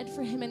little bed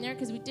for him in there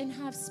because we didn't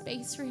have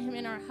space for him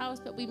in our house,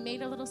 but we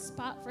made a little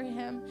spot for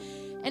him.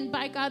 And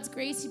by God's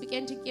grace, he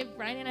began to give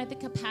Brian and I the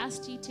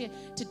capacity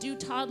to do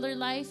toddler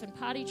life and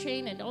potty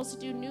train and also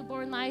do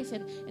newborn life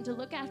and to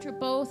look after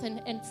both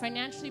and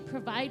financially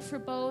provide for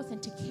both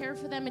and to care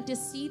for them and to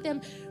see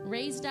them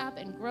raised up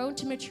and grown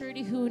to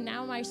maturity, who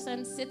now my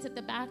son sits at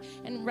the back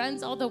and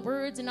runs all the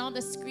words and all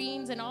the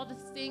screens and all the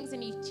things,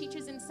 and he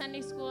teaches in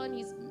Sunday school, and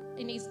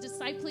he's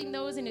discipling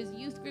those in his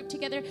youth group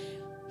together.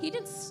 He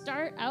didn't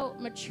start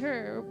out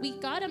mature. We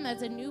got him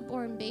as a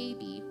newborn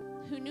baby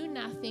who knew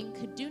nothing,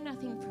 could do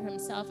nothing for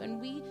himself.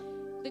 And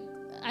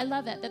I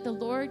love that the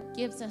Lord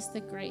gives us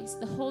the grace.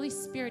 The Holy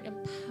Spirit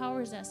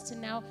empowers us to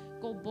now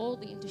go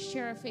boldly and to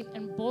share our faith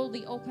and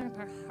boldly open up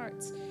our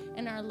hearts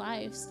and our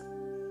lives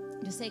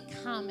to say,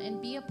 come and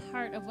be a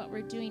part of what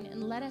we're doing,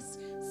 and let us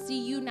see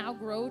you now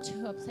grow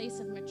to a place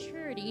of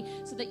maturity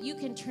so that you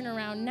can turn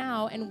around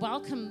now and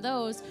welcome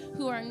those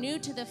who are new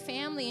to the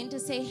family and to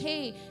say,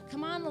 hey,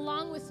 come on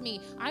along with me.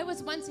 I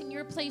was once in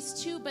your place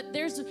too, but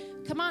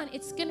come on,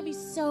 it's going to be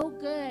so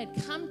good.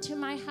 Come to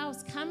my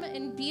house. Come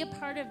and be a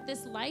part of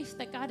this life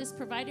that God has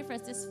provided for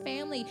us, this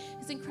family,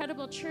 this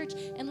incredible church,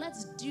 and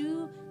let's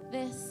do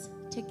this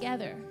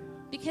together.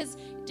 Because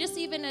just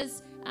even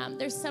as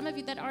there's some of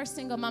you that are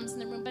single moms in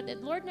the room, but the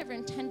Lord never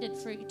intended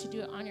for you to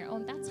do it on your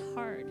own. That's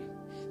hard.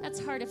 That's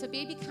hard. If a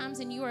baby comes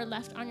and you are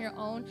left on your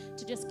own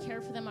to just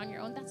care for them on your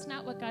own, that's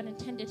not what God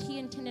intended. He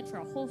intended for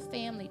a whole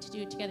family to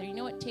do it together. You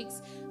know, it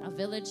takes a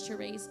village to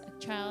raise a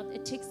child.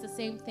 It takes the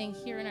same thing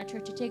here in our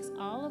church. It takes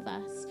all of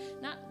us.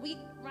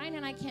 Ryan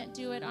and I can't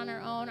do it on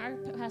our own. Our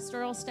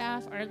pastoral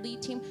staff, our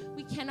lead team,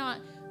 we cannot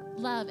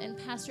love and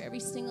pastor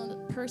every single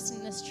person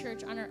in this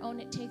church on our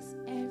own. It takes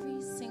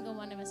every single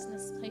one of us in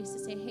this place to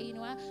say, hey, you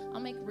know what? I'll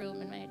make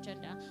room in my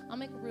agenda. I'll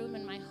make room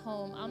in my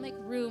home. I'll make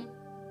room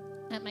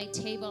at my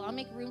table. I'll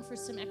make room for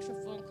some extra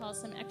phone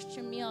calls, some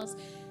extra meals,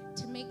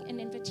 to make an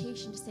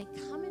invitation to say,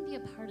 come and be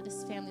a part of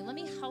this family. Let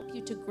me help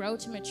you to grow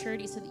to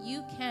maturity so that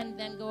you can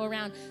then go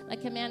around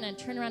like Amanda and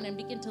turn around and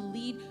begin to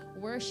lead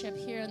worship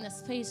here in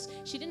this place.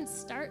 She didn't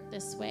start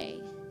this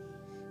way.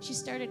 She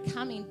started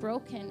coming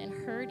broken and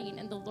hurting,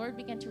 and the Lord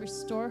began to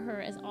restore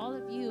her as all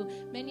of you,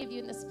 many of you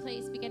in this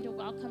place, began to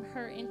welcome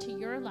her into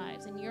your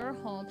lives and your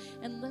home.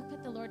 And look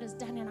what the Lord has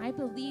done, and I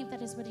believe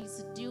that is what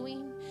he's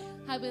doing.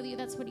 I believe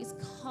that's what he's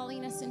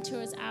calling us into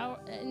his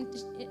hour,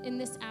 in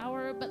this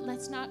hour. But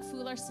let's not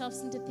fool ourselves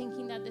into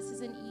thinking that this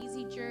is an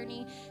easy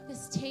journey.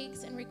 This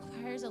takes and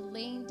requires a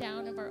laying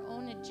down of our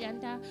own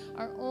agenda,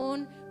 our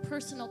own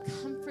personal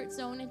comfort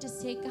zone, and to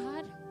say,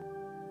 God,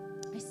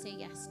 I say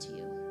yes to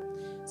you.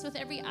 So with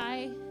every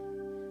eye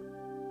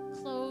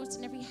closed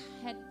and every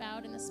head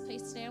bowed in this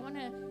place today, I want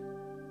to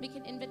make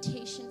an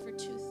invitation for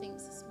two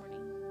things this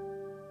morning.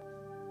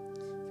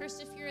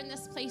 First, if you're in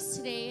this place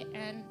today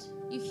and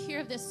you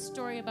hear this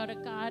story about a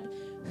God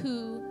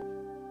who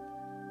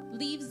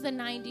leaves the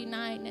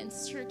 99 and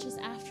searches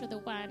after the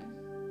one,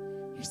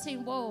 you're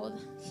saying, whoa,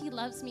 he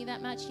loves me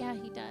that much? Yeah,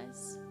 he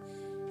does.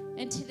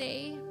 And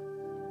today,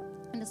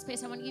 in this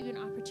place, I want to give you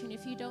an opportunity.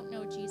 If you don't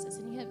know Jesus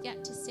and you have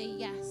yet to say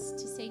yes,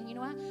 to saying, you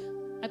know what,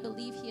 I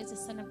believe he is the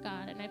Son of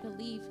God and I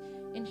believe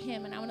in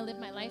him and I want to live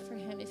my life for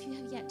him. If you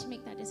have yet to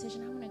make that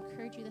decision, I want to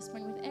encourage you this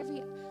morning with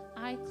every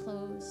eye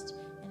closed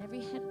and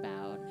every head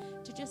bowed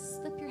to just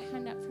slip your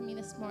hand up for me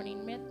this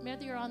morning.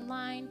 Whether you're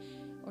online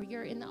or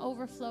you're in the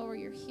overflow or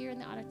you're here in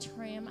the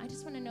auditorium, I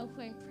just want to know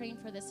who I'm praying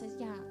for that says,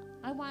 yeah,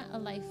 I want a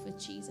life with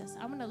Jesus.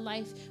 I want a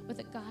life with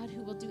a God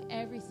who will do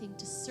everything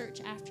to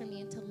search after me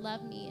and to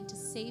love me and to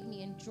save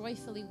me and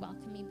joyfully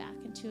welcome me back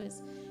into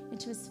his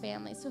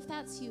family. So if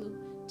that's you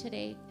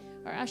today,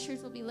 our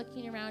ushers will be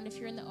looking around. If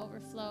you're in the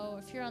overflow, or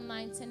if you're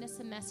online, send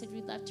us a message.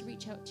 We'd love to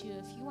reach out to you.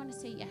 If you want to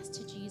say yes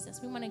to Jesus,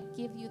 we want to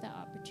give you that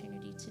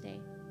opportunity today.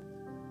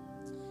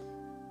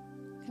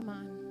 Come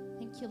on.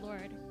 Thank you,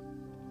 Lord.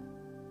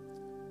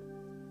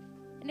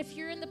 And if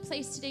you're in the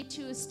place today,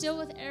 too, still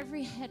with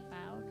every head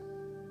bowed,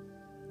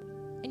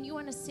 and you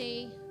want to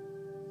say,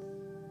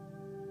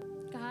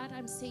 God,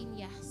 I'm saying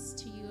yes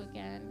to you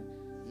again,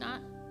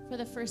 not for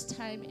the first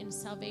time in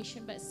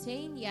salvation, but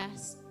saying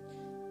yes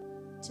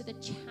to the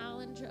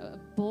challenge of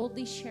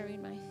boldly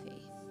sharing my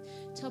faith,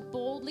 to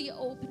boldly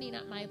opening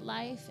up my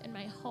life and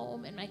my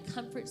home and my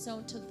comfort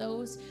zone to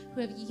those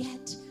who have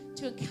yet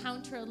to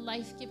encounter a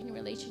life-giving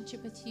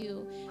relationship with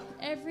you.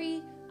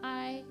 Every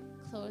eye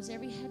closed,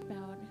 every head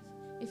bowed.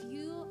 If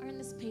you are in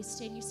this place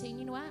today and you're saying,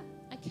 you know what?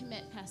 I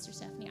commit, Pastor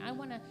Stephanie. I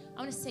want to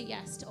say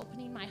yes to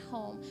opening my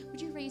home.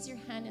 Would you raise your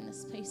hand in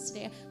this place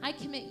today? I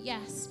commit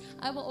yes.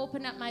 I will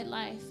open up my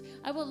life.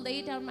 I will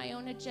lay down my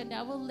own agenda.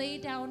 I will lay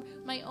down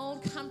my own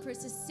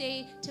comforts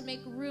to make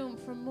room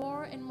for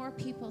more and more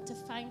people to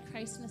find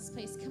Christ in this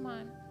place. Come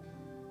on.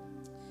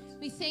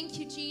 We thank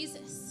you,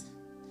 Jesus.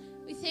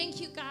 We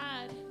thank you,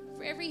 God,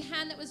 for every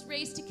hand that was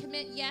raised to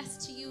commit yes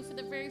to you for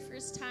the very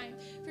first time.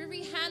 For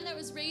every hand that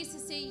was raised to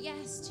say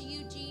yes to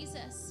you,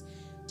 Jesus.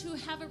 To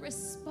have a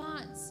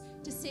response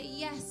to say,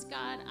 yes,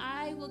 God,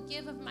 I will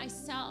give of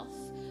myself.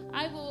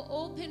 I will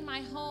open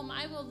my home.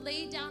 I will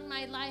lay down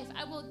my life.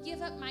 I will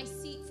give up my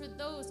seat for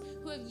those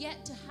who have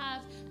yet to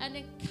have an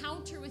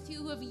encounter with you,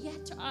 who have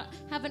yet to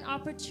have an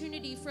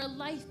opportunity for a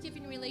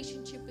life-giving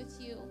relationship with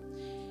you.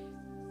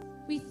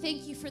 We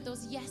thank you for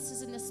those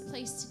yeses in this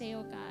place today,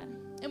 oh God.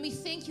 And we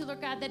thank you,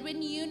 Lord God, that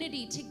in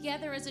unity,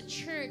 together as a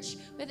church,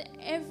 with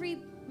every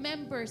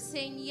member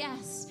saying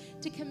yes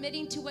to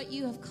committing to what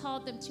you have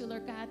called them to,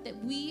 Lord God, that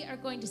we are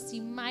going to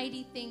see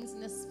mighty things in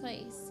this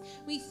place.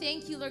 We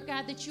thank you, Lord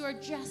God, that you are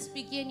just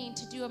beginning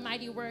to do a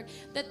mighty work,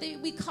 that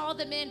we call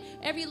them in,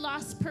 every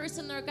lost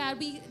person, Lord God.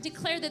 We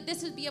declare that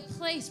this would be a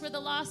place where the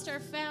lost are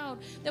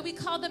found, that we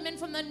call them in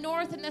from the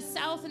north and the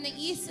south and the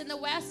east and the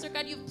west, Lord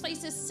God. You've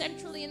placed us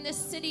centrally in this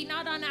city,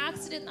 not on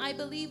accident, I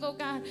believe, oh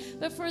God,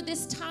 but for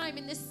this time,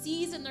 in this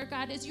season, Lord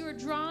God, as you are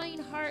drawing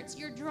hearts,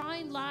 you're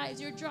drawing lives,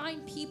 you're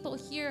drawing people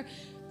here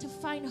to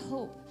find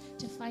hope,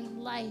 to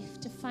find life,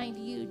 to find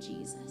you,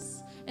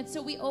 Jesus. And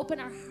so we open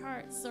our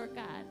hearts, Lord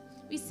God.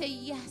 We say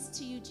yes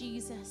to you,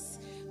 Jesus.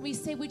 We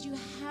say, would you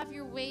have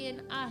your way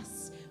in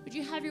us? Would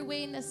you have your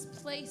way in this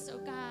place, oh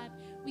God?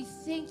 We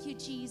thank you,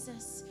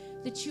 Jesus,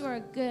 that you are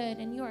good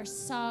and you are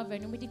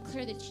sovereign, and we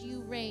declare that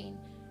you reign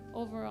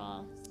over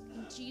all.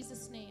 In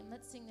Jesus' name,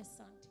 let's sing this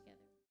song together.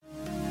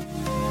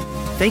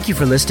 Thank you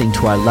for listening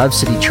to our Love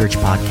City Church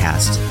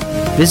podcast.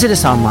 Visit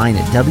us online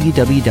at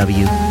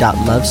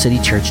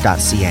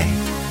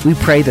www.lovecitychurch.ca. We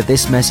pray that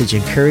this message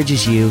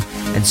encourages you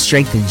and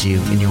strengthens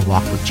you in your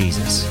walk with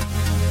Jesus.